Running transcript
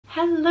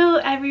Hello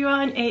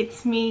everyone,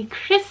 it's me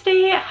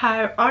Christy.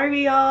 How are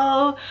we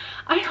all?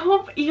 I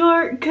hope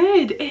you're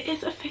good. It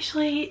is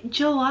officially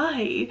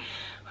July,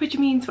 which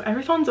means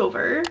WHATEVERTHON's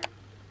over.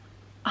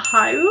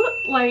 How?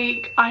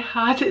 Like, I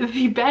had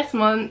the best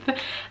month.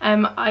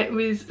 It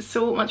was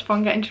so much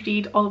fun getting to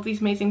read all of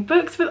these amazing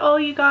books with all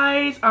you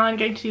guys and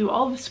getting to do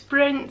all the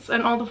sprints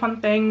and all the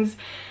fun things.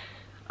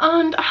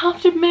 And I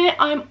have to admit,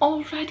 I'm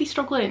already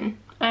struggling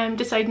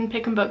deciding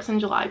picking books in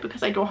July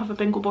because I don't have a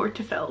bingo board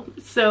to fill.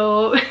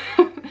 So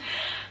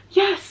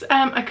yes,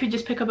 I could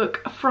just pick a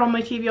book from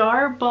my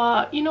TBR,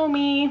 but you know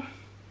me,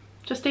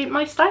 just ain't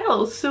my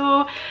style.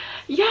 So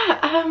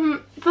yeah,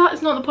 that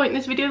is not the point in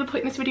this video. The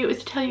point in this video is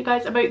to tell you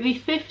guys about the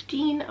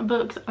 15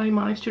 books I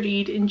managed to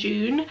read in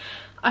June.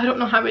 I don't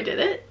know how I did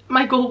it.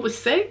 My goal was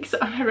 6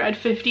 and I read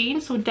 15,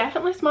 so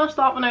definitely smashed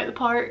that one out of the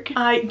park.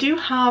 I do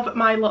have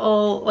my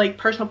little like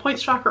personal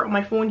points tracker on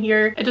my phone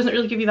here. It doesn't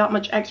really give you that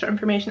much extra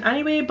information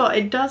anyway, but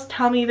it does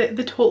tell me that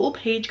the total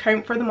page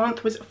count for the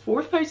month was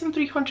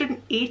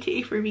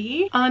 4,380 for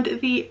me, and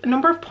the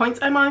number of points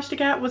I managed to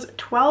get was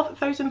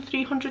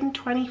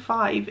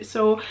 12,325.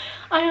 So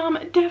I am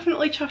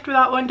definitely chuffed with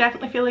that one.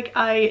 Definitely feel like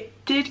I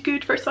did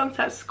good for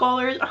Sunset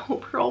Scholars. I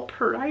hope you're all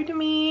proud of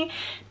me.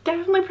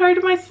 Definitely proud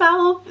of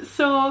myself.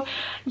 So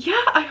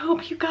yeah, I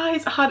hope you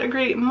guys had a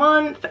great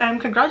month.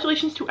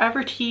 Congratulations to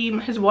whoever team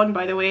has won,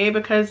 by the way,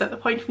 because at the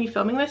point of me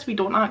filming this we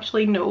don't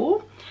actually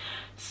know.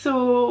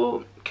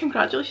 So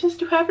congratulations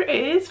to whoever it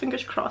is.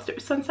 Fingers crossed it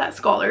was Sunset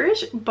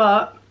Scholars,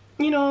 but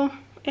you know,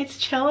 it's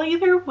chill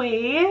either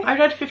way. I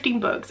read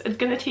 15 books. It's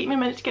gonna take me a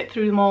minute to get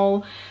through them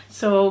all,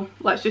 so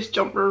let's just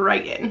jump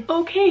right in.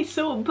 Okay,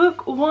 so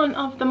book 1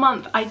 of the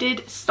month. I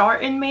did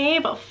start in May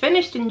but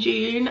finished in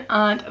June,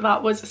 and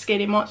that was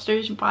Scary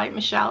Monsters by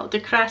Michelle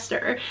de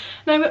Kretser.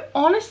 Now it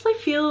honestly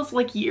feels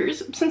like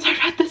years since I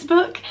read this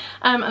book,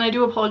 and I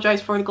do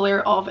apologise for the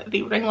glare of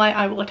the ring light.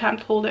 I will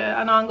attempt to hold it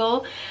at an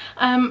angle,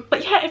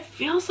 but yeah, it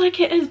feels like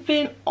it has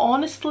been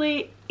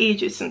honestly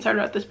ages since I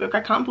read this book.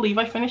 I can't believe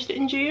I finished it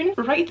in June.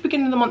 Right at the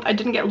beginning of the month I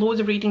didn't get loads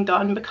of reading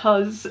done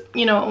because,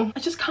 you know, I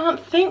just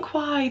can't think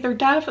why. There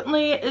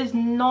definitely is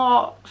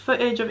not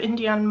footage of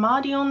India and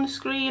Maddie on the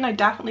screen. I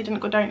definitely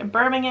didn't go down to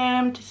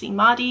Birmingham to see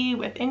Maddie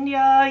with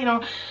India, you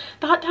know,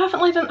 that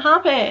definitely didn't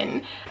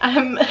happen. I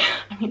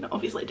mean, it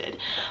obviously did,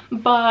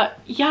 but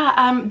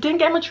yeah, didn't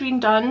get much reading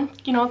done,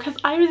 you know, because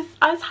I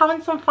was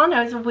having some fun.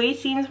 I was away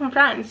seeing some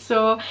friends.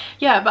 So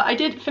yeah, but I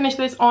did finish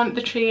this on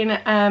the train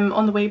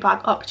on the way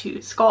back up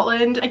to Scotland.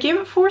 I gave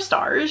it 4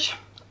 stars.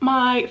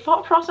 My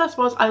thought process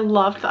was I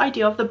loved the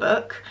idea of the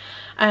book,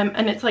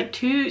 and it's like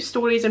 2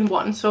 stories in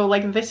one. So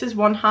like this is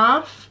one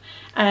half,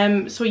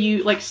 so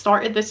you like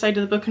start at this side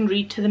of the book and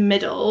read to the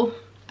middle,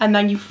 and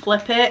then you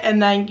flip it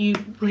and then you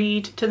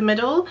read to the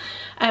middle,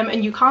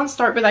 and you can't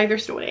start with either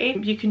story.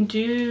 You can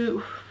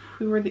do,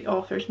 who were the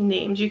authors'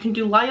 names? You can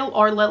do Lyle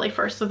or Lily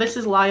first. So this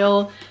is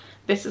Lyle,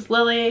 this is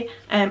Lily.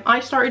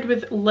 I started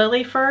with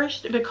Lily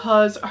first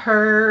because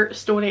her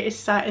story is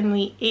set in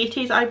the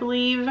 80s, I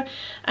believe,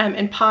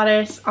 in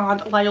Paris,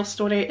 and Lyle's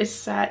story is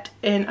set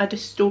in a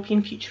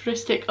dystopian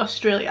futuristic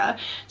Australia.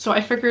 So I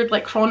figured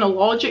like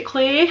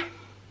chronologically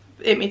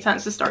it made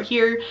sense to start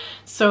here.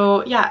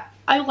 So yeah,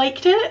 I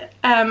liked it.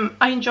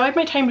 I enjoyed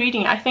my time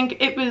reading it. I think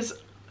it was,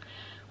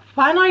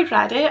 when I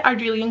read it, I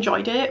really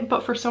enjoyed it,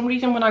 but for some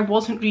reason when I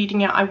wasn't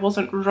reading it, I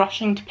wasn't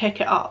rushing to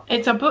pick it up.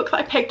 It's a book that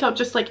I picked up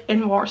just like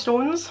in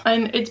Warstones,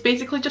 and it's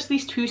basically just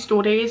these 2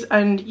 stories,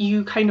 and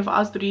you kind of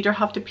as the reader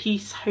have to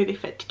piece how they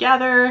fit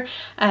together,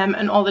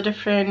 and all the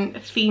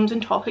different themes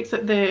and topics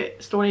that the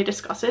story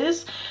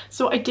discusses.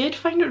 So I did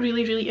find it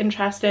really, really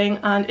interesting,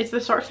 and it's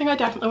the sort of thing I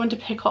definitely want to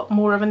pick up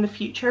more of in the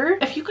future.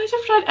 If you guys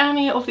have read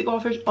any of the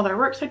author's other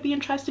works, I'd be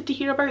interested to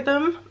hear about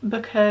them,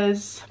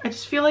 because I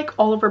just feel like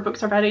all of her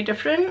books are very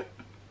different.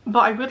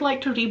 But I would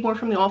like to read more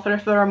from the author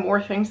if there are more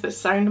things that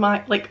sound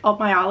like up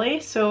my alley.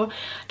 So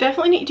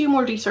definitely need to do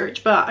more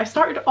research. But I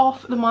started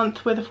off the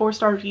month with a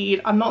 4-star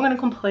read. I'm not going to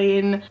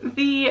complain.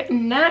 The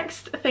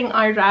next thing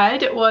I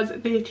read was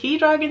The Tea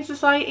Dragon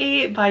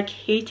Society by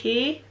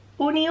K.A.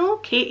 O'Neill.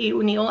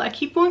 I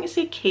keep wanting to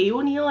say K.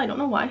 O'Neill, I don't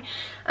know why.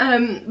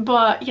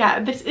 But yeah,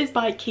 this is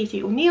by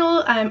K.A.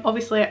 O'Neill.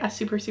 Obviously a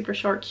super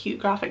short cute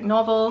graphic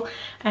novel.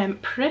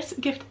 Pris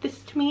gifted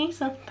this to me,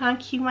 so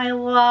thank you, my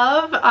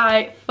love.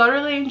 I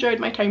thoroughly enjoyed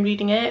my time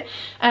reading it.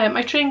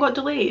 My train got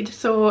delayed,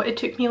 so it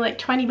took me like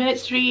 20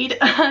 minutes to read,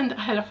 and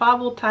I had a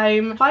fab old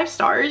time. 5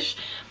 stars.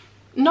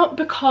 Not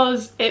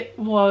because it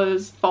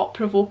was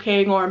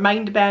thought-provoking or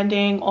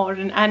mind-bending or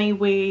in any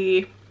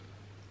way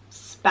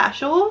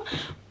special,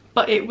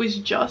 but it was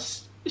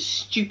just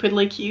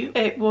stupidly cute.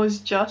 It was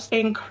just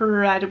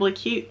incredibly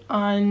cute,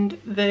 and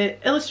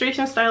the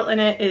illustration style in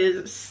it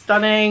is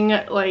stunning.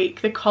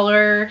 Like the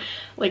color,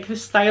 like the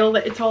style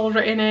that it's all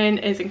written in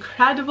is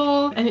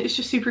incredible, and it's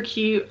just super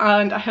cute,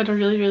 and I had a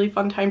really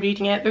fun time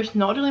reading it. There's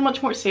not really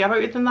much more to say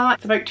about it than that.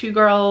 It's about 2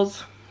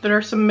 girls There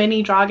are some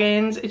mini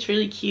dragons. It's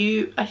really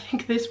cute. I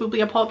think this will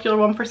be a popular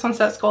one for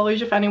Sunset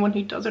Scholars if anyone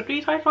who doesn't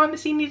read high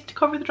fantasy needs to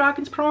cover the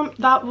dragons prompt.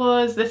 That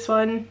was this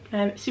one.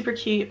 Super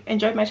cute.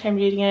 Enjoyed my time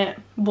reading it.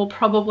 Will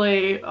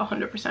probably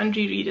 100%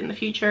 reread in the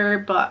future,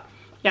 but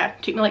yeah,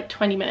 it took me like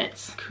 20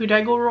 minutes. Could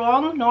I go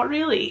wrong? Not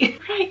really.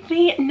 Right,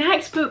 the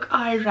next book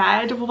I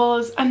read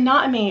was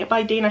Anatomy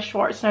by Dana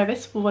Schwartz. Now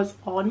this was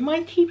on my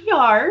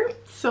TBR,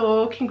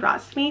 so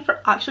congrats to me for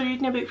actually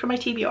reading a book for my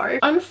TBR.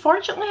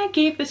 Unfortunately, I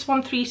gave this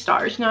one 3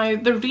 stars. Now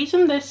the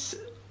reason this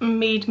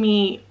made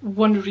me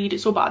want to read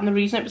it so bad, and the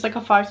reason it was like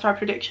a 5-star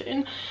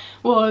prediction,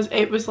 was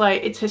it was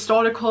like, it's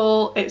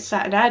historical, it's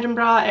set in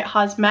Edinburgh, it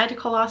has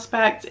medical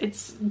aspects,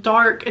 it's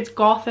dark, it's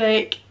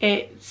gothic,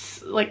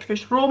 it's like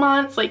there's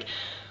romance, like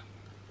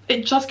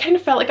it just kind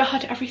of felt like I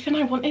had everything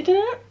I wanted in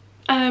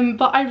it.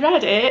 But I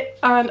read it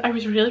and I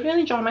was really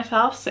enjoying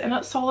myself, sitting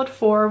at solid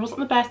 4. It wasn't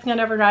the best thing I'd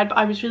ever read, but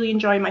I was really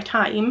enjoying my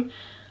time.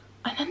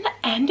 And then the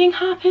ending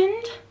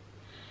happened,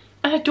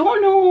 and I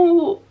don't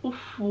know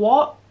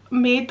what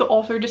made the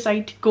author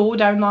decide to go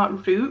down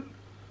that route,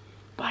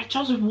 but I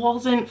just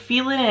wasn't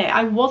feeling it.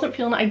 I wasn't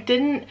feeling it. I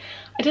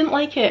didn't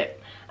like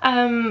it.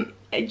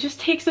 It just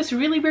takes this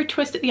really weird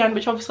twist at the end,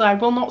 which obviously I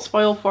will not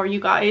spoil for you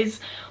guys,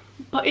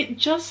 but it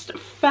just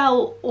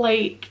felt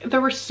like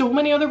there were so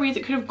many other ways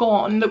it could have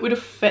gone that would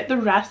have fit the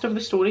rest of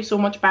the story so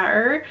much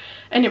better,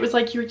 and it was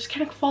like you were just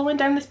kind of falling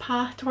down this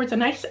path towards a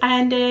nice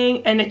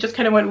ending, and it just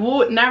kind of went,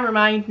 whoa, never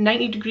mind,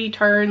 90-degree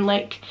turn,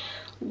 like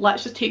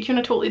let's just take you in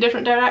a totally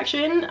different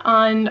direction.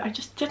 And I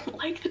just didn't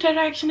like the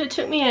direction it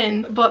took me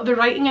in. But the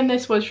writing in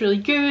this was really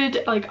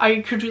good. Like I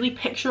could really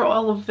picture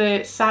all of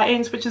the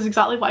settings, which is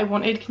exactly what I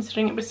wanted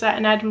considering it was set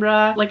in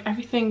Edinburgh. Like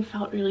everything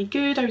felt really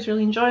good. I was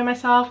really enjoying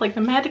myself. Like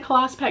the medical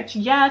aspects,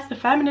 yes. The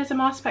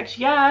feminism aspects,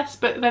 yes.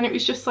 But then it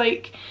was just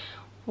like,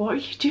 what are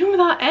you doing with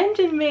that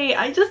ending, mate?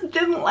 I just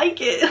didn't like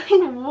it.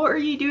 Like, what are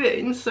you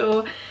doing?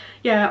 So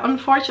yeah,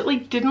 unfortunately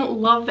didn't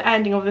love the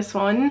ending of this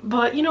one.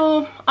 But you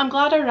know, I'm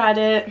glad I read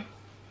it.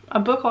 A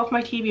book off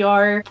my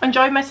TBR.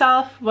 Enjoyed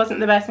myself. Wasn't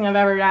the best thing I've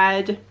ever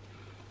read.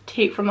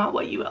 Take from that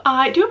what you will.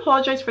 I do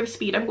apologize for the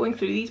speed I'm going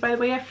through these, by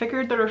the way. I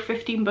figured there are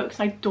 15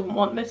 books and I don't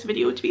want this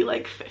video to be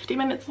like 50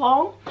 minutes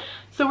long.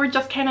 So we're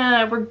just kind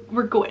of,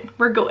 we're going.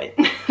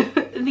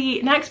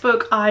 The next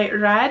book I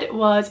read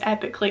was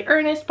Epically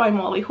Earnest by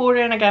Molly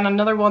Horan. Again,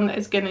 another one that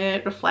is going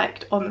to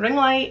reflect on the ring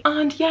light.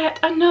 And yet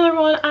another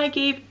one I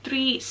gave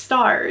 3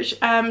 stars.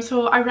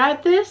 So I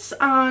read this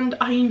and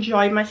I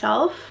enjoyed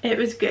myself. It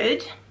was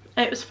good.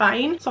 It was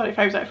fine. Sorry if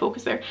I was out of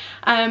focus there.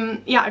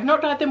 Yeah, I've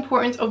not read The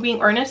Importance of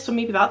Being Earnest, so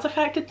maybe that's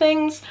affected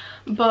things,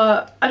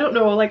 but I don't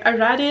know. Like I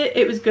read it,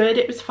 it was good,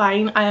 it was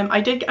fine.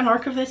 I did get an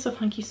arc of this, so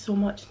thank you so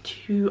much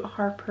to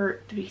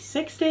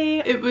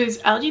Harper360. It was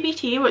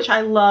LGBT, which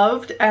I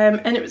loved,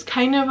 and it was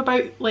kind of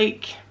about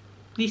like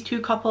these 2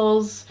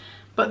 couples,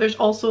 but there's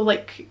also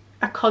like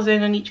a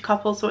cousin in each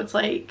couple, so it's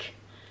like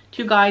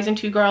 2 guys and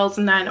 2 girls,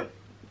 and then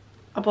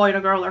a boy and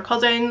a girl are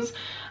cousins.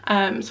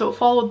 So it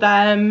followed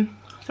them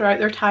throughout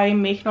their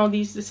time making all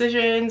these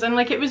decisions, and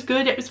like it was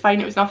good, it was fine,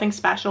 it was nothing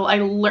special. I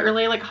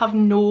literally like have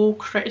no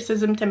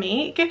criticism to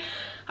make.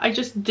 I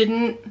just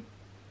didn't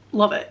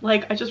love it.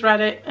 Like I just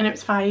read it and it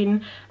was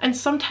fine, and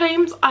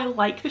sometimes I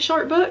like the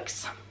short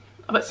books,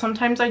 but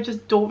sometimes I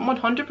just don't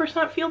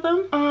 100% feel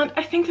them, and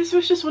I think this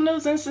was just one of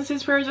those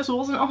instances where I just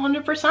wasn't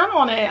 100%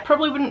 on it.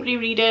 Probably wouldn't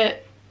reread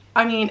it.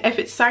 I mean, if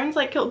it sounds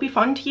like it'll be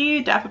fun to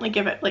you, definitely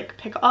give it, like,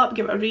 pick it up,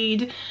 give it a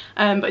read,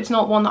 but it's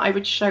not one that I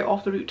would shout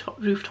off the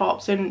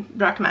rooftops and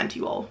recommend to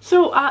you all.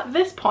 So at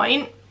this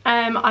point,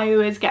 I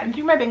was getting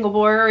through my bingo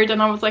board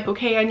and I was like,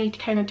 okay, I need to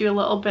kind of do a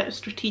little bit of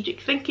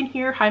strategic thinking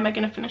here. How am I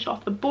going to finish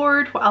off the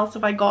board? What else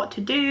have I got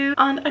to do?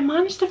 And I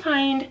managed to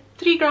find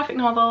 3 graphic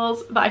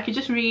novels that I could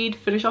just read,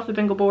 finish off the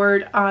bingo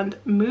board, and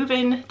move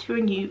in to a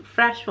new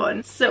fresh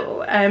one.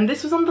 So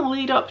this was on the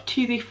lead up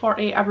to the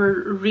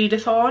 48-hour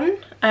readathon,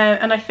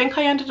 and I think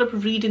I ended up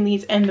reading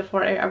these in the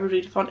 48-hour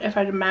readathon if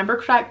I remember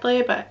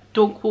correctly, but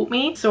don't quote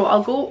me. So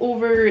I'll go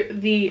over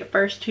the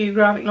first 2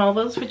 graphic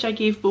novels, which I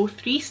gave both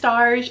 3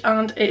 stars,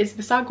 and it is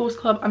The Sad Ghost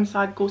Club and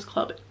Sad Ghost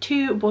Club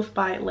 2, both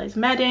by Lize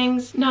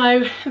Meddings.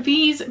 Now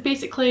these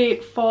basically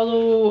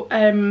follow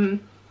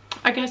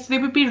I guess they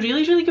would be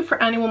really good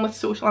for anyone with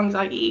social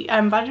anxiety.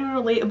 Very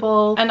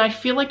relatable, and I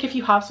feel like if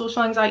you have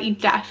social anxiety,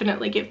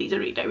 definitely give these a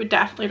read. I would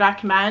definitely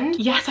recommend.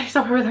 Yes, I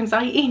suffer with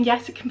anxiety, and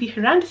yes, it can be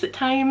horrendous at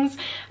times.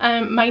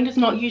 Mine is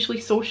not usually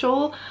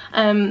social,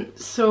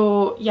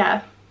 so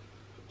yeah,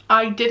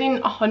 I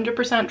didn't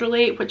 100%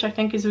 relate, which I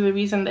think is the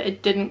reason that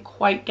it didn't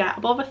quite get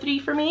above a 3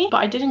 for me,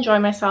 but I did enjoy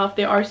myself.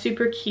 They are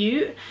super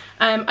cute.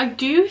 I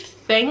do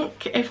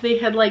think if they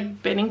had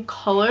like been in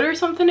colour or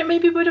something, it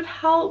maybe would have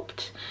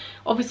helped.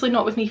 Obviously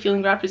not with me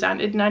feeling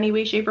represented in any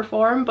way, shape or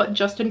form, but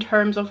just in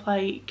terms of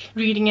like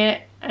reading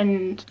it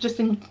and just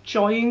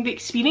enjoying the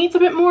experience a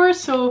bit more.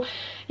 So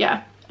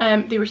yeah,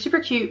 They were super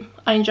cute.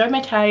 I enjoyed my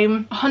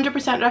time.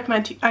 100%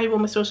 recommend to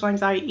anyone with social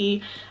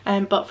anxiety,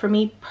 but for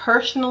me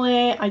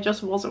personally, I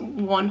just wasn't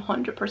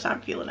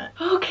 100% feeling it.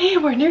 Okay,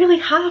 we're nearly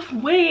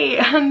halfway,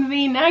 and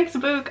the next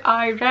book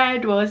I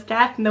read was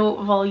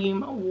Deathnote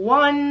Volume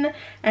 1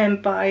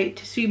 by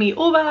Tsugumi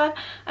Ohba,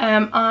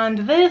 and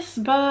this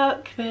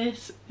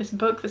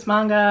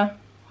manga,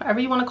 whatever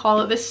you want to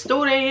call it, this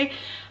story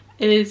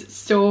is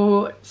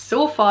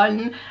so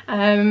fun.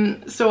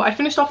 So I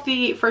finished off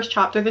the first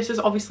chapter. This is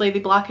obviously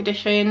the black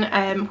edition,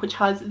 which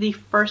has the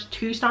first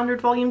 2 standard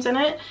volumes in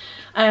it.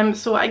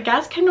 So I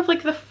guess kind of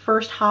like the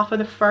first half of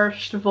the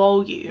first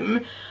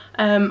volume,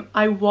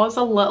 I was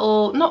a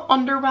little, not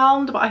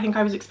underwhelmed, but I think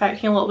I was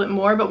expecting a little bit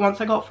more. But once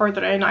I got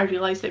further in, I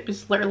realized it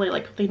was literally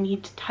like they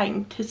need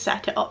time to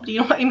set it up. Do you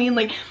know what I mean?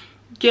 Like,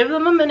 give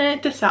them a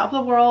minute to set up the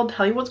world,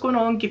 tell you what's going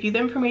on, give you the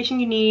information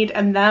you need,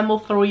 and then we'll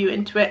throw you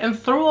into it. And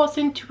throw us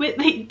into it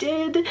they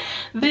did.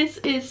 This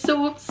is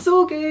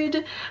so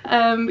good.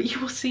 You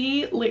will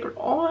see later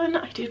on,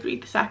 I did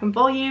read the second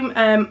volume.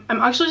 I'm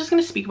actually just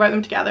going to speak about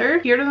them together.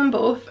 Here are them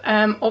both.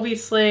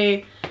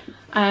 Obviously,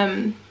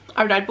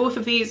 I read both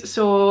of these.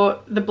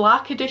 So the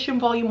black edition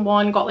volume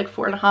 1 got like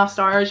 4.5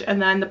 stars, and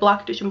then the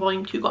black edition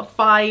volume 2 got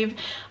 5.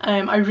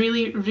 I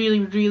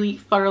really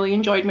thoroughly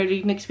enjoyed my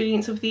reading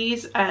experience of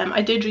these.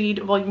 I did read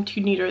volume 2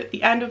 near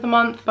the end of the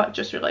month, but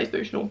just realized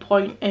there's no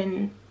point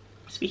in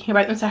speaking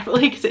about them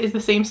separately because it is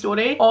the same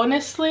story.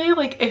 Honestly,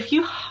 like, if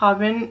you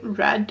haven't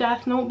read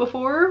Deathnote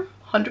before,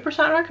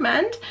 100%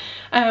 recommend.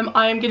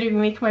 I'm going to be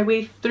making my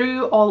way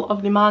through all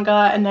of the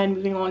manga and then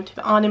moving on to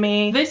the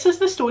anime. This is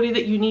the story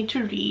that you need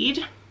to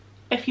read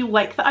if you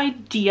like the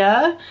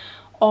idea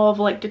of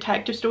like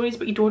detective stories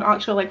but you don't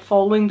actually like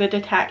following the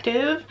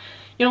detective.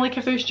 You know, like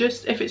if it's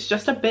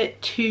just a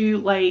bit too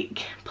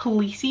like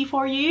policey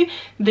for you,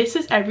 this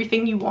is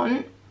everything you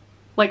want.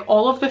 Like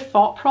all of the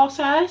thought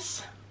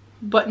process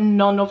but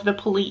none of the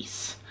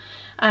police.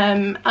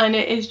 And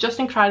it is just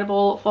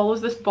incredible. It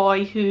follows this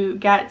boy who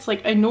gets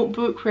like a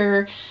notebook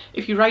where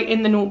if you write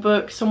in the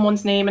notebook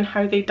someone's name and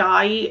how they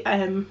die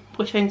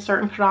within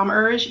certain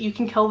parameters, you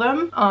can kill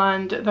them,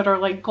 and there are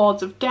like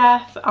gods of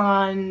death,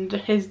 and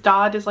his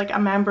dad is like a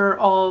member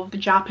of the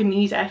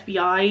Japanese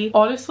FBI.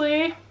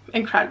 Honestly,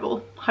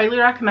 incredible. Highly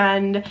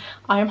recommend.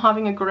 I am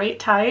having a great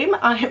time.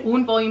 I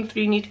own volume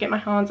 3, need to get my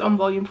hands on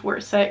volume 4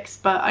 to 6,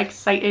 but I'm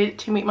excited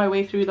to make my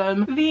way through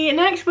them. The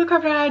next book I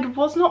read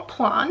was not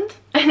planned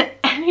in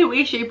any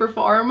way, shape or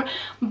form,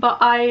 but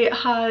I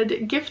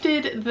had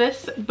gifted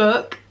this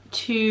book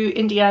to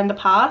India in the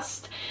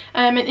past,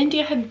 and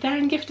India had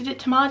then gifted it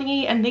to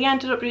Maddie, and they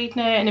ended up reading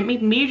it, and it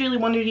made me really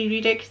want to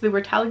reread it because they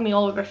were telling me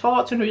all of their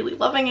thoughts and really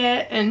loving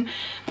it. And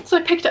so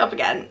I picked it up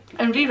again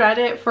and reread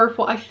it for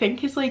what I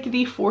think is like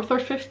the 4th or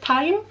 5th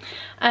time.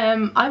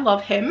 I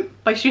Love Him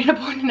by Sarina,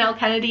 Bowen and Elle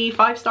Kennedy,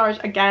 5 stars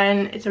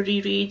again. It's a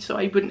reread, so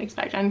I wouldn't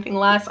expect anything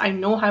less. I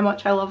know how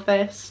much I love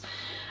this.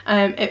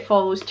 It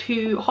follows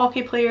 2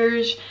 hockey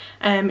players,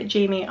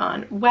 Jamie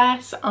and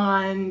Wes,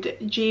 and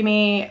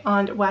Jamie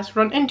and Wes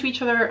run into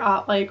each other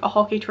at like a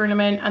hockey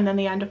tournament, and then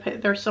they end up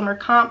at their summer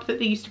camp that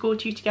they used to go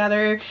to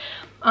together.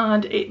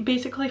 And it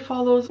basically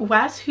follows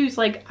Wes, who's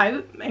like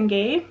out and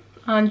gay,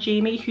 and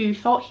Jamie, who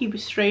thought he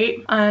was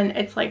straight, and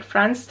it's like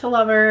friends to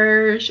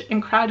lovers.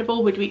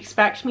 Incredible. Would we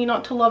expect me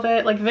not to love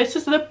it? Like, this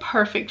is the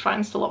perfect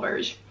friends to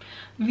lovers.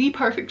 The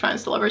perfect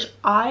friends to lovers.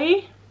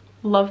 I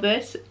love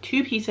this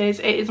to pieces.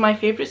 It is my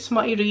favorite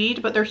smutty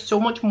read, but there's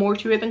so much more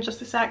to it than just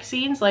the sex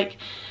scenes. Like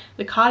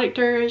the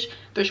characters,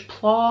 there's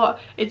plot.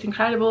 It's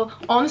incredible.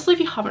 Honestly,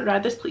 if you haven't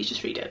read this, please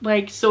just read it.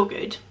 Like, so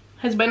good.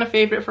 Has been a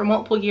favorite for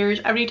multiple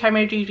years. Every time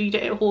I reread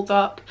it, it holds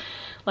up.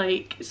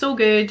 Like, so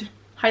good.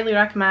 Highly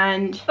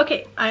recommend.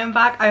 Okay, I am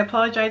back. I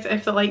apologize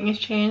if the lighting has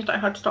changed. I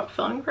had to stop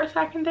filming for a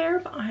second there,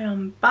 but I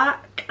am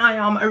back. I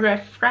am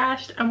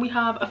refreshed, and we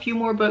have a few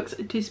more books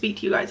to speak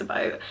to you guys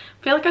about. I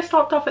feel like I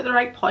stopped off at the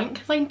right point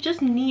because I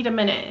just need a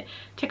minute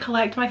to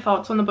collect my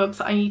thoughts on the books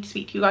that I need to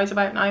speak to you guys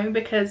about now,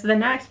 because the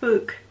next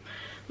book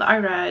that I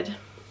read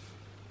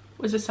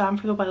was A Psalm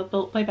for the Wild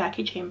Built by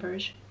Becky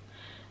Chambers.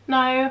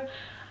 Now,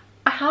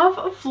 I have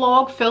a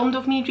vlog filmed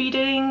of me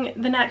reading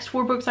the next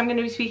 4 books I'm going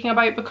to be speaking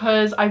about,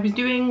 because I was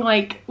doing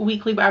like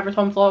weekly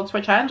WHATEVERTHON vlogs,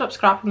 which I ended up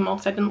scrapping them all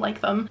because I didn't like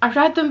them. I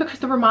read them because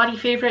they were Maddie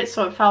favourites,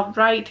 so it felt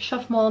right to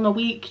shove them all in a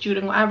week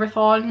during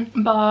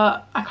WHATEVERTHON,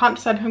 but I can't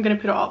decide if I'm going to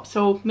put it up,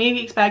 so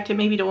maybe expect it,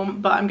 maybe don't,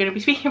 but I'm going to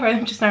be speaking about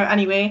them just now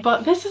anyway.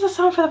 But this is A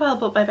Song for the Wild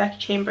Built by Becky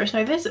Chambers.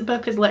 Now, this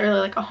book is literally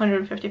like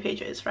 150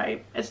 pages,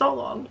 right? It's not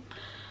long,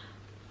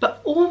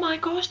 but oh my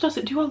gosh, does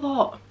it do a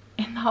lot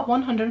in that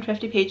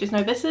 150 pages.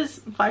 Now, this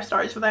is 5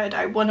 stars without a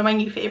doubt, one of my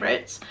new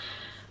favorites.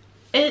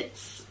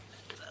 It's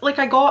like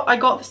I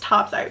got this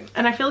tabs out,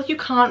 and I feel like you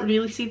can't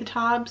really see the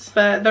tabs,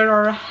 but there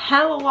are a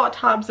hell of a lot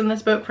of tabs in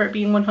this book for it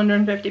being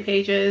 150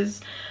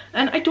 pages.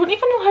 And I don't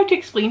even know how to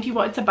explain to you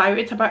what it's about.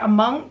 It's about a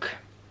monk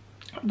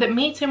that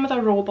meets in with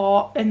a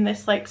robot in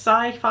this like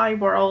sci-fi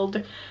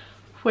world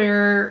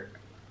where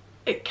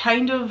it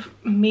kind of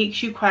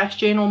makes you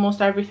question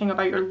almost everything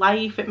about your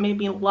life. It made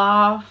me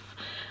laugh.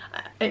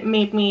 It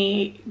made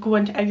me go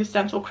into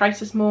existential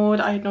crisis mode.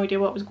 I had no idea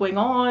what was going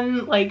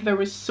on. Like, there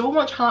was so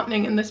much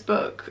happening in this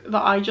book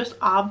that I just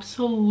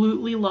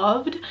absolutely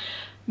loved.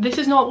 This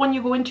is not one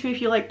you go into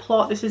if you like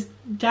plot. This is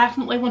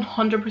definitely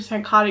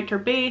 100% character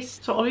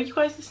based. So I'll read you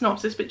guys the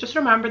synopsis, but just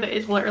remember that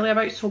it's literally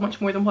about so much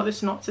more than what the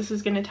synopsis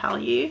is going to tell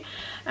you.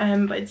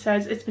 But it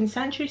says, it's been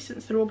centuries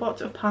since the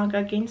robots of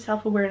Panga gained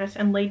self-awareness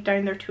and laid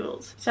down their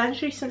tools.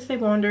 Centuries since they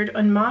wandered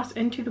en masse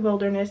into the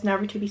wilderness,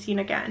 never to be seen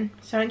again.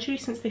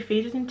 Centuries since they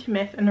faded into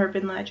myth and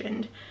urban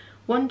legend.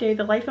 One day,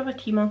 the life of a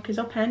T-monk is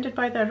upended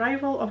by the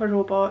arrival of a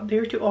robot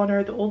there to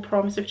honour the old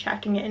promise of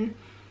checking in.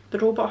 The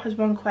robot has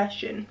one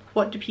question: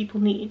 what do people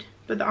need?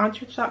 But the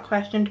answer to that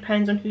question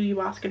depends on who you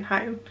ask and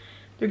how.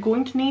 They're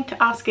going to need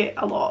to ask it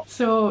a lot.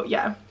 So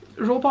yeah,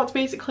 robots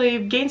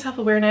basically gain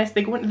self-awareness,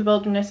 they go into the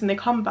wilderness and they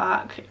come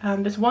back,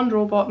 and this one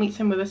robot meets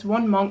him with this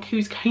one monk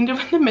who's kind of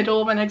in the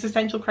middle of an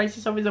existential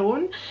crisis of his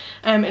own,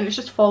 and it's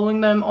just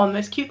following them on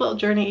this cute little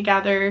journey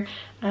together.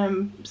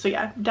 So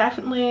yeah,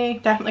 definitely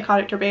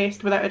character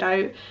based without a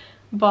doubt,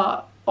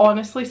 but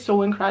honestly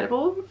so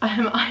incredible.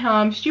 I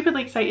am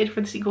stupidly excited for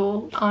the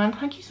sequel, and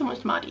thank you so much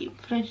to Maddie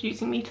for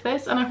introducing me to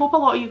this, and I hope a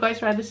lot of you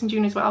guys read this in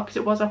June as well, because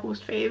it was a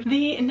host fave.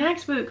 The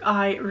next book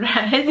I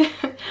read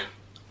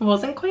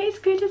wasn't quite as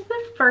good as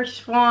the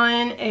first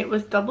one. It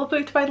was double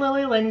booked by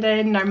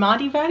Lindon. Now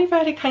Maddie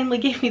very kindly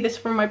gave me this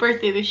for my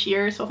birthday this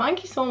year, so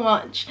thank you so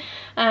much.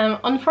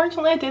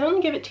 Unfortunately I did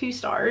only give it 2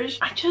 stars.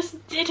 I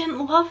just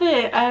didn't love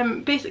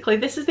it. Basically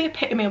this is the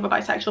epitome of a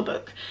bisexual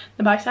book.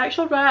 The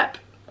bisexual rep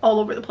all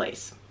over the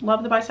place.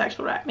 Love the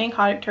bisexual rep. Main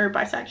character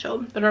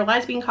bisexual. There are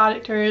lesbian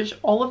characters.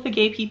 All of the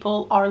gay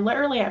people are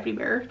literally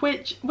everywhere,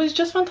 which was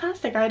just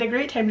fantastic. I had a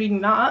great time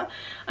reading that.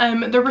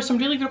 There were some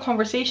really good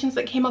conversations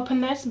that came up in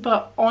this,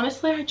 but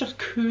honestly I just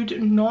could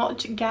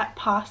not get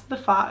past the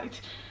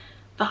fact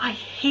that I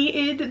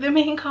hated the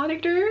main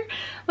character.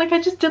 Like,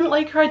 I just didn't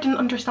like her. I didn't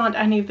understand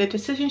any of the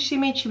decisions she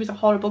made. She was a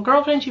horrible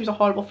girlfriend, she was a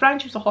horrible friend,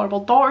 she was a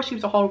horrible daughter, she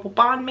was a horrible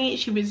bandmate.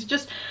 She was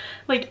just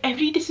like,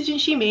 every decision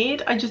she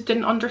made I just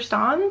didn't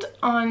understand,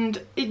 and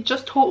it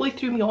just totally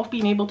threw me off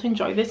being able to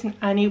enjoy this in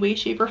any way,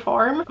 shape or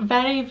form.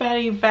 Very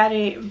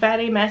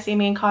messy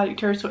main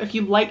character, so if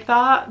you like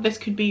that, this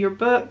could be your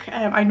book.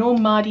 I know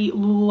Maddie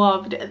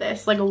loved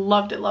this, like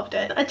loved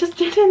it. I just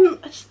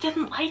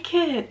didn't like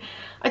it.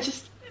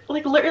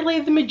 Like, literally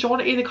the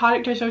majority of the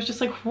characters, I was just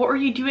like, what are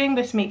you doing?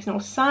 This makes no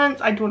sense.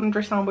 I don't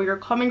understand where you're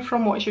coming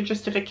from. What is your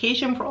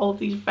justification for all of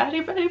these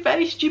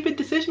very stupid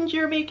decisions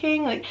you're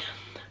making? Like,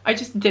 I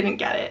just didn't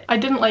get it. I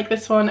didn't like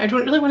this one. I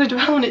don't really want to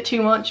dwell on it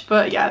too much,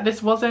 but yeah,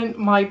 this wasn't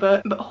my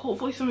book, but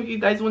hopefully some of you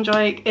guys will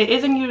enjoy it. It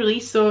is a new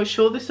release, so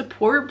show the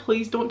support.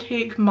 Please don't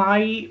take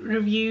my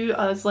review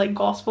as like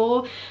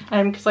gospel,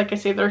 because like I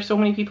say, there are so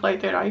many people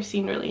out there I've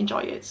seen really enjoy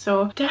it,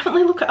 so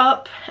definitely look it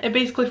up. It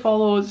basically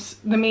follows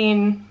the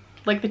main,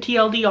 like the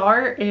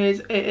TLDR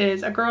is, it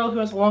is a girl who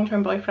has a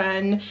long-term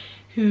boyfriend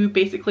who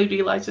basically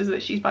realizes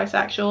that she's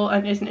bisexual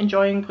and isn't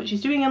enjoying what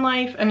she's doing in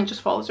life, and it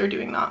just follows her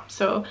doing that.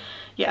 So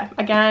yeah,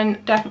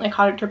 again, definitely a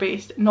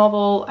character-based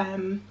novel.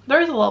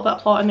 There is a little bit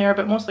of plot in there,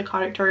 but mostly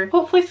character.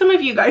 Hopefully some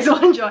of you guys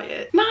will enjoy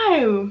it.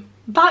 Now,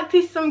 back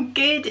to some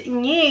good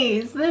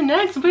news. The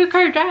next book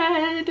I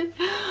read,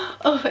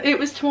 oh, it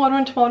was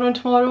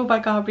Tomorrow by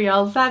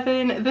Gabrielle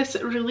Zevin. This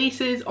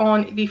releases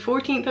on the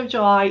 14th of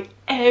July.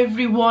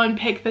 Everyone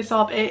pick this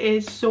up. It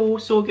is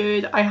so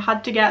good. I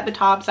had to get the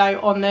tabs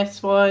out on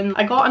this one.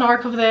 I got an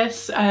arc of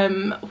this,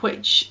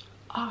 which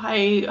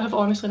I have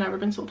honestly never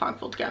been so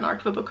thankful to get an arc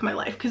of a book in my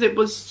life, because it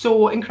was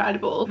so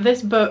incredible.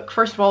 This book,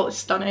 first of all, is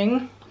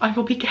stunning. I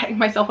will be getting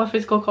myself a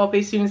physical copy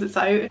as soon as it's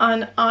out,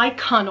 and I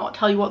cannot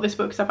tell you what this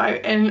book's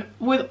about. And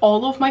with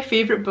all of my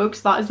favourite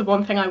books, that is the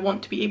one thing I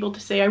want to be able to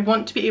say. I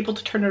want to be able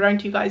to turn around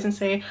to you guys and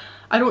say,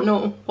 I don't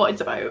know what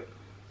it's about.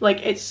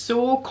 Like, it's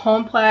so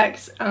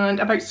complex and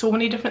about so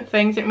many different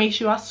things. It makes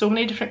you ask so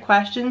many different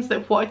questions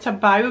that what it's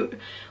about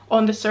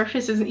on the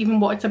surface isn't even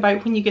what it's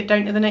about when you get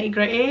down to the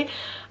nitty-gritty.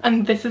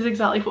 And this is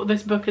exactly what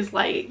this book is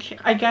like.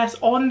 I guess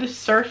on the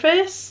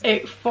surface,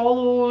 it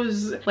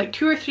follows like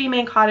 2 or 3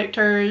 main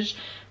characters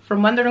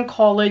from when they're in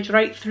college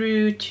right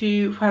through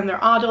to when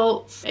they're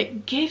adults.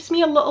 It gives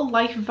me a little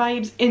life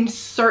vibes in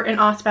certain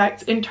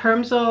aspects, in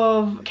terms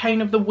of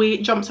kind of the way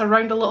it jumps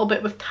around a little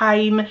bit with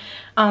time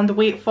and the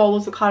way it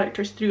follows the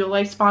characters through a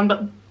lifespan.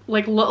 But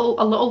like A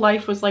Little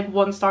Life was like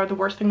 1 star, the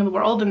worst thing in the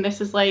world, and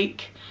this is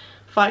like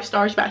 5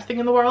 stars, best thing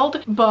in the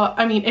world. But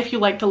I mean, if you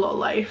liked A Little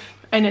Life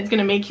and it's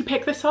gonna make you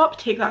pick this up,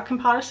 take that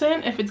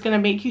comparison. If it's gonna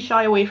make you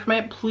shy away from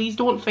it, please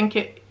don't think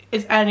it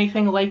is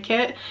anything like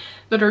it.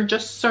 There are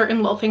just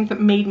certain little things that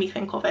made me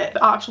think of it.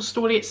 The actual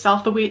story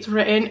itself, the way it's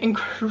written,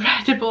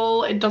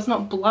 incredible. It does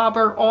not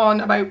blabber on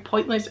about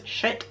pointless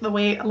shit the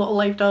way A Little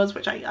Life does,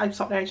 which I'm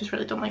sorry, I just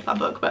really don't like that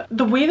book. But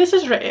the way this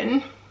is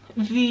written,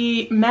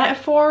 the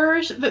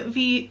metaphors that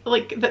the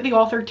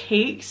author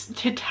takes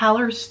to tell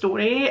her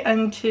story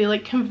and to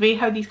like convey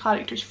how these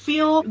characters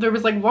feel. There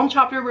was like one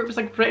chapter where it was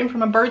like written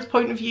from a bird's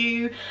point of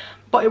view,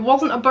 but it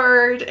wasn't a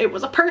bird, it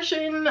was a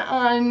person,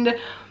 and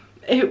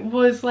It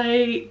was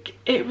like,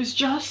 it was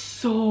just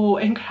so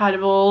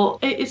incredible.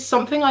 It is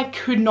something I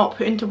could not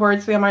put into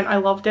words the amount I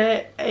loved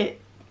it. It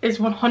is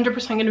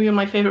 100% going to be one of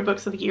my favourite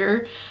books of the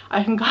year.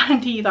 I can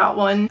guarantee you that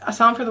one. A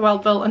Song for the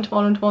Wild Bill and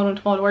Tomorrow and Tomorrow and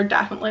Tomorrow are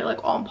definitely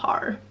like on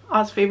par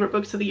as favourite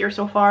books of the year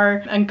so far.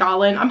 And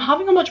Galen, I'm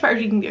having a much better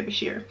reading year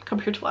this year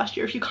compared to last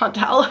year, if you can't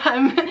tell.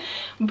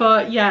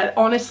 But yeah,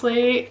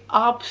 honestly,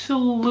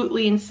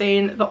 absolutely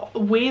insane. The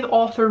way the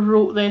author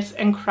wrote this,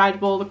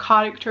 incredible. The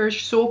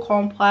characters, so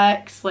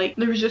complex. Like,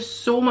 there was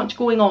just so much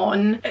going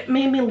on. It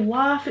made me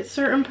laugh at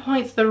certain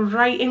points. The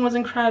writing was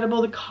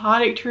incredible. The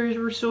characters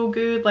were so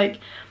good. Like,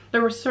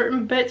 there were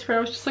certain bits where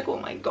I was just like, oh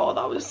my god,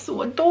 that was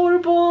so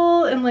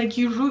adorable. And like,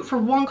 you root for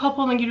one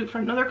couple and then you root for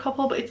another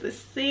couple, but it's the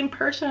same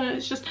person. And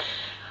it's just,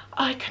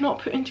 I cannot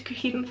put into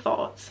coherent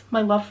thoughts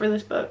my love for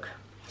this book.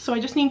 So I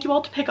just need you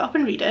all to pick it up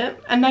and read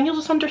it, and then you'll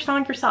just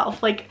understand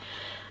yourself. Like,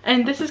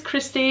 and this is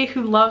Christy,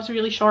 who loves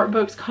really short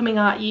books, coming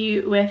at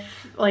you with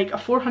like a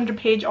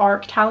 400-page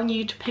arc, telling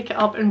you to pick it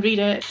up and read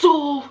it.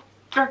 So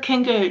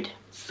freaking good.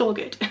 So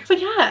good. So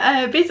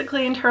yeah,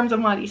 basically in terms of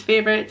Maddie's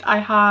favourites, I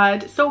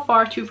had so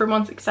far 2 for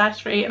 1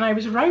 success rate, and I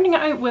was rounding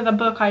it out with a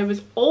book I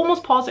was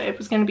almost positive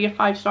was going to be a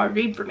 5-star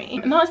read for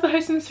me, and that's The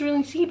House in the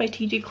Cerulean Sea by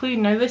TJ Klune.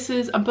 Now this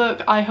is a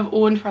book I have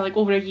owned for like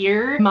over a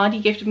year. Maddie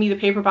gifted me the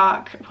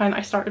paperback when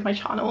I started my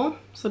channel,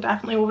 so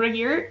definitely over a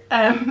year.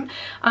 And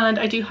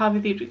I do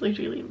have the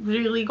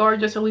really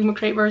gorgeous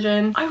Illumicrate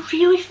version. I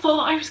really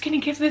thought I was going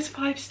to give this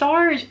 5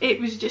 stars.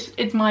 It was just,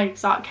 it's my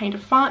exact kind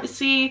of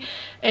fantasy.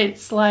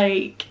 It's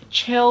like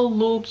chill,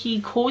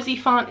 low-key, cozy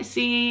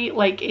fantasy.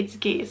 Like, it's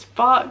gay as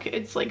fuck.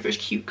 It's like, there's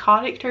cute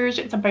characters.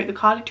 It's about the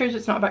characters,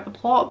 it's not about the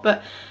plot.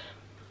 But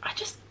I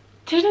just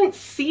didn't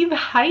see the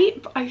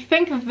hype. I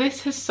think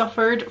this has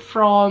suffered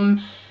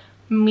from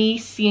me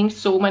seeing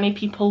so many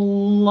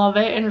people love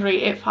it and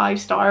rate it 5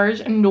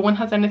 stars, and no one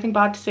has anything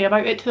bad to say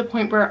about it, to the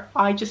point where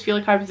I just feel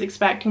like I was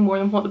expecting more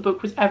than what the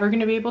book was ever going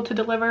to be able to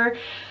deliver.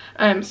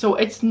 So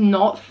it's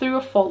not through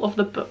a fault of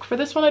the book for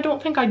this one, I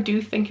don't think. I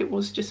do think it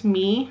was just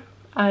me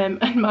and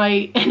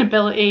my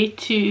inability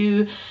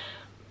to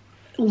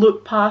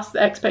look past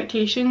the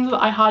expectations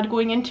that I had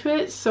going into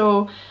it.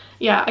 So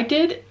yeah, I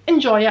did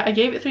enjoy it. I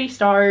gave it 3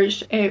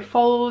 stars. It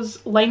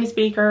follows Lize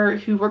Baker,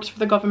 who works for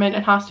the government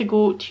and has to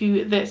go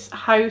to this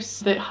house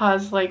that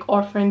has like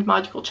orphaned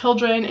magical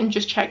children and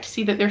just check to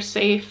see that they're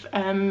safe.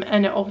 And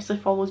it obviously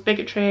follows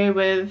bigotry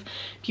with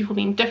people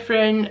being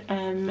different,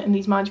 and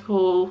these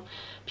magical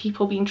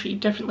people being treated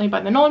differently by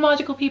the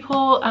non-magical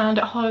people, and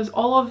it has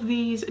all of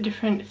these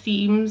different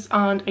themes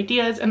and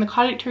ideas, and the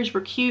characters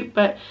were cute,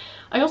 but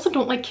I also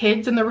don't like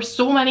kids, and there were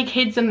so many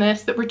kids in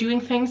this that were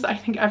doing things that I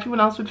think everyone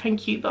else would find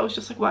cute, but I was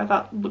just like, wow,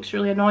 that looks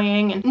really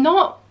annoying and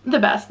not the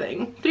best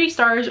thing. 3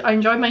 stars. I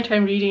enjoyed my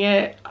time reading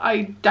it.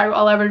 I doubt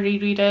I'll ever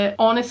reread it.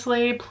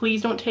 Honestly,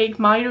 please don't take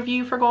my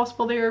review for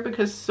gospel there,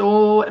 because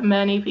so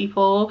many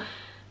people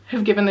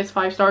have given this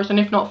 5 stars,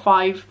 and if not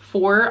 5,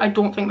 4. I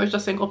don't think there's a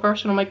single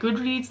person on my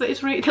Goodreads that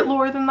is rated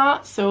lower than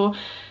that. So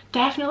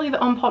definitely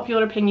the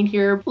unpopular opinion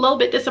here. A little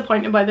bit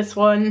disappointed by this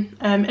one,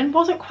 and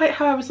wasn't quite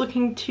how I was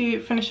looking to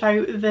finish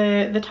out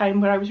the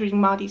time where I was reading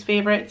Maddie's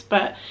favourites,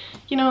 but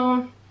you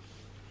know,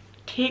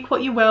 take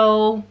what you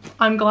will.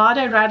 I'm glad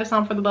I read A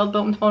Song for the Wild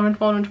Bill and Tomorrow and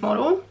Tomorrow and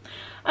Tomorrow,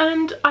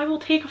 and I will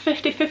take a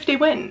 50-50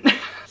 win.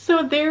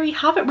 So there we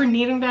have it. We're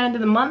nearing the end of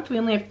the month. We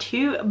only have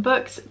 2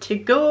 books to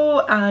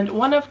go, and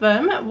one of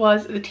them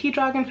was The Tea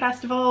Dragon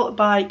Festival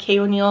by Kay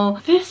O'Neill.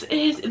 This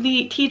is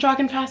the Tea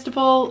Dragon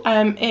Festival.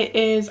 It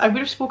is, I would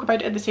have spoke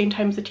about it at the same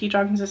time as the Tea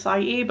Dragon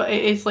Society, but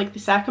it is like the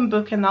 2nd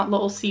book in that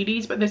little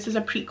series, but this is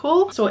a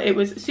prequel. So it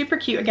was super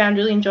cute. Again,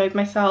 really enjoyed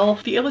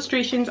myself. The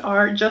illustrations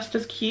are just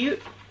as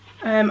cute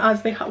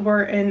as they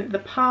were in the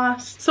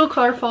past. So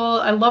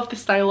colourful. I love the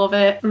style of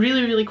it.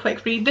 Really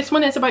quick read. This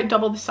one is about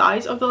double the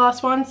size of the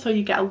last one, so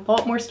you get a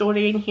lot more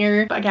story in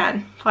here, but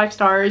again, 5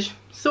 stars.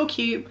 So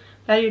cute,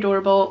 very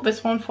adorable.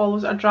 This one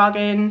follows a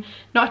dragon,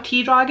 not a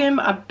tea dragon,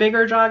 but a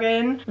bigger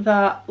dragon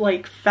that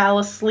like fell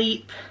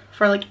asleep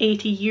for like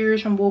 80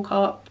 years and woke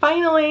up.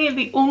 Finally,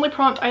 the only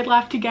prompt I'd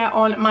left to get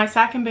on my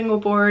 2nd bingo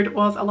board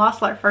was a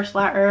last letter, first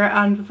letter,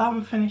 and with that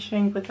one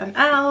finishing with an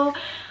L,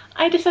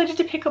 I decided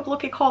to pick up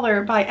Look at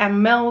Collar by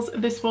M. Mills.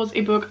 This was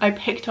a book I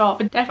picked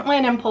up, definitely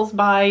an impulse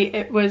buy.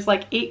 It was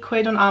like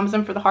 £8 on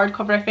Amazon for the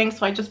hardcover, I think,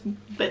 so I just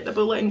bit the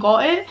bullet and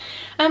got it.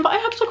 But I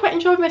actually quite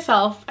enjoyed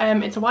myself.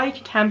 It's a YA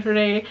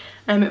contemporary.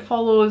 It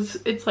follows,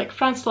 it's like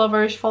friends to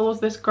lovers, follows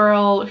this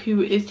girl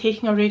who is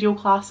taking a radio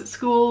class at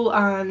school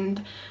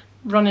and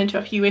run into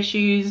a few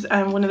issues,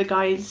 and one of the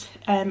guys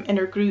in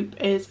her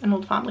group is an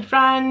old family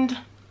friend.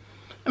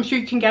 I'm sure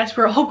you can guess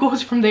where it all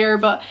goes from there,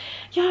 but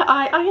yeah,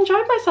 I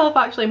enjoyed myself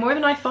actually more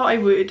than I thought I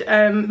would.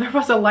 There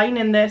was a line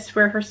in this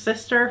where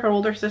her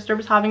older sister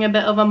was having a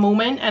bit of a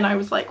moment, and I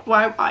was like,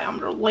 wow, I am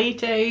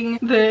relating.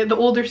 The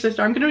older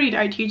sister, I'm gonna read it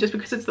out to you just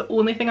because it's the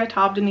only thing I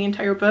tabbed in the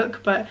entire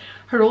book, but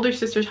her older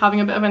sister's having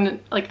a bit of an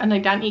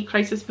identity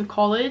crisis with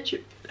college,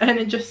 and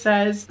it just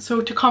says,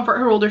 so to comfort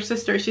her older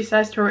sister, she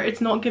says to her,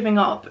 it's not giving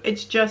up,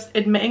 it's just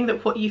admitting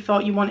that what you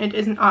thought you wanted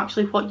isn't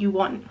actually what you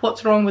want.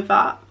 What's wrong with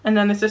that? And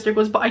then the sister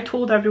goes, but I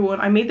told everyone,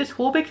 I made this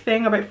whole big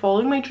thing about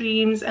following my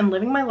dreams and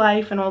living my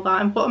life and all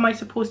that, and what am I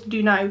supposed to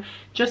do now?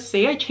 Just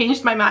say I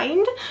changed my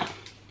mind?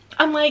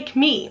 I'm like,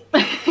 me.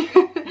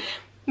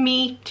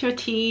 Me to a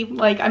T.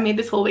 Like, I made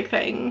this whole big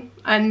thing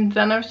and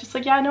then I was just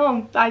like, yeah,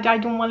 no, I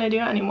don't want to do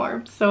it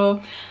anymore.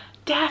 So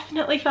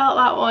definitely felt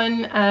that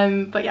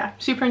one. But yeah,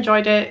 super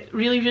enjoyed it.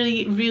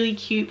 Really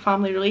cute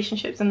family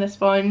relationships in this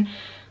one.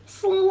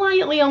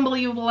 Slightly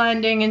unbelievable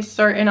ending in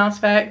certain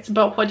aspects,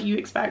 but what do you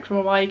expect from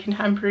a YA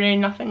contemporary?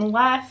 Nothing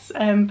less.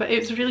 But it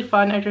was really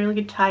fun. I had a really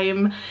good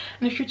time,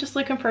 and if you're just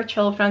looking for a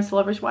chill friends to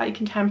lovers YA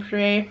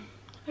contemporary,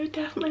 I would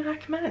definitely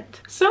recommend.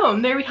 So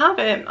there we have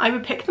it. I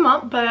would pick them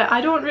up, but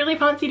I don't really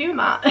fancy doing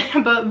that.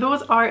 But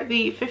those are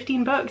the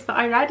 15 books that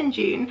I read in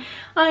June.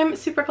 I'm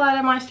super glad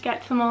I managed to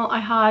get to them all. I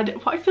had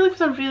what I feel like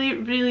was a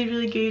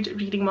really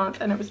good reading month,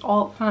 and it was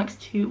all thanks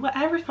to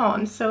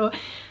WHATEVERTHON. So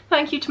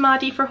thank you to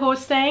Maddie for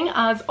hosting,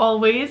 as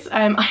always.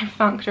 I've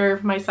thanked her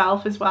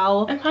myself as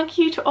well. And thank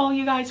you to all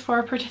you guys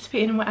for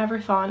participating in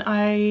WHATEVERTHON.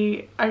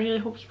 I really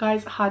hope you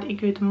guys had a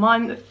good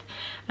month.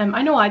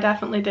 I know I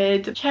definitely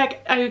did.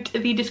 Check out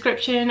the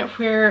description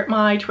where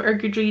my Twitter,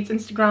 Goodreads,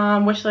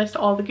 Instagram, wishlist,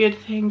 all the good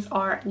things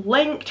are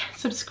linked.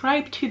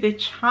 Subscribe to the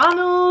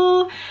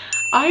channel.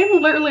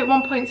 I'm literally at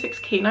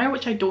 1.6k now,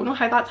 which I don't know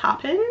how that's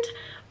happened,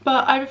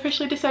 but I've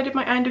officially decided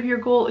my end of year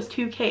goal is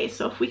 2k.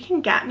 So if we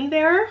can get me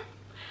there,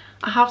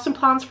 I have some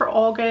plans for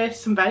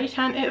August, some very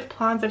tentative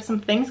plans. I have some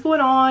things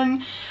going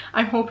on.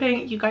 I'm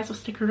hoping you guys will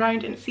stick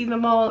around and see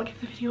them all. Give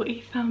the video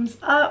a thumbs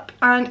up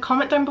and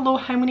comment down below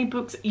how many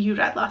books you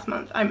read last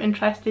month. I'm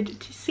interested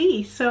to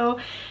see. So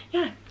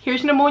yeah,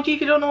 here's an emoji if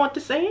you don't know what to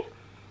say.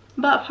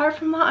 But apart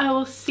from that, I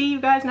will see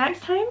you guys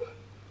next time.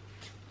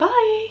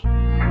 Bye!